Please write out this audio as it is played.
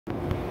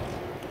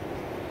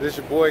This is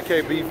your boy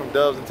KB from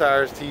Dubs and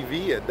Tires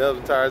TV at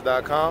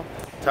dubsandtires.com.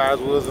 Tires,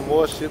 wheels, and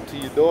more shipped to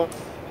your door.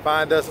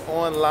 Find us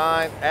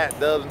online at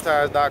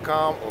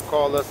dubsandtires.com or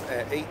call us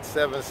at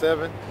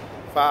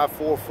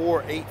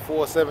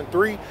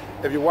 877-544-8473.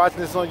 If you're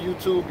watching this on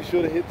YouTube, be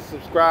sure to hit the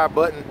subscribe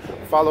button.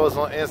 Follow us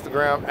on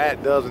Instagram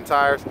at Dubs and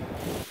Tires.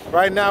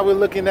 Right now we're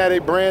looking at a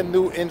brand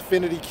new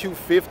Infiniti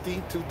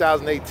Q50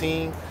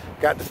 2018.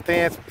 Got the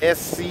stance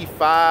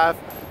SC-5,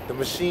 the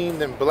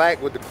machine in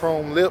black with the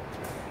chrome lip.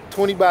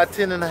 20 by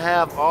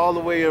 10.5 all the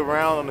way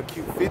around on the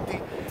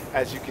Q50.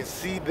 As you can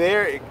see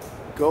there, it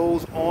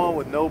goes on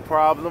with no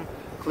problem.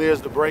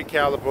 Clears the brake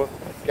caliper.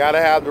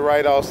 Gotta have the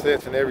right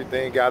offsets and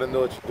everything. Gotta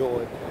know what you're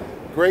doing.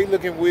 Great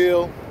looking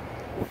wheel.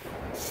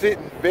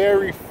 Sitting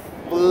very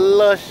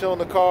flush on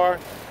the car.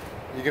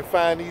 You can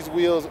find these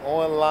wheels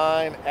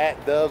online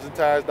at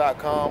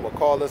dubsandtires.com or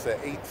call us at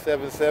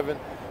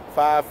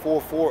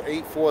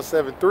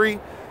 877-544-8473.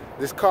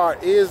 This car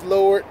is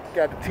lowered.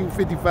 Got the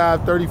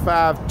 255,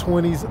 35,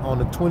 20s on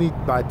the 20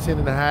 by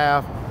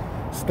 10.5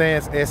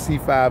 stance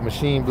SC5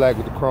 machine black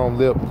with the chrome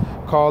lip.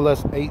 Call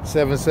us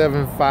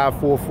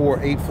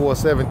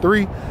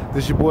 877-544-8473.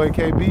 This is your boy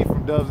KB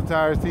from Dubs and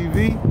Tires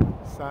TV,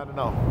 signing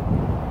off.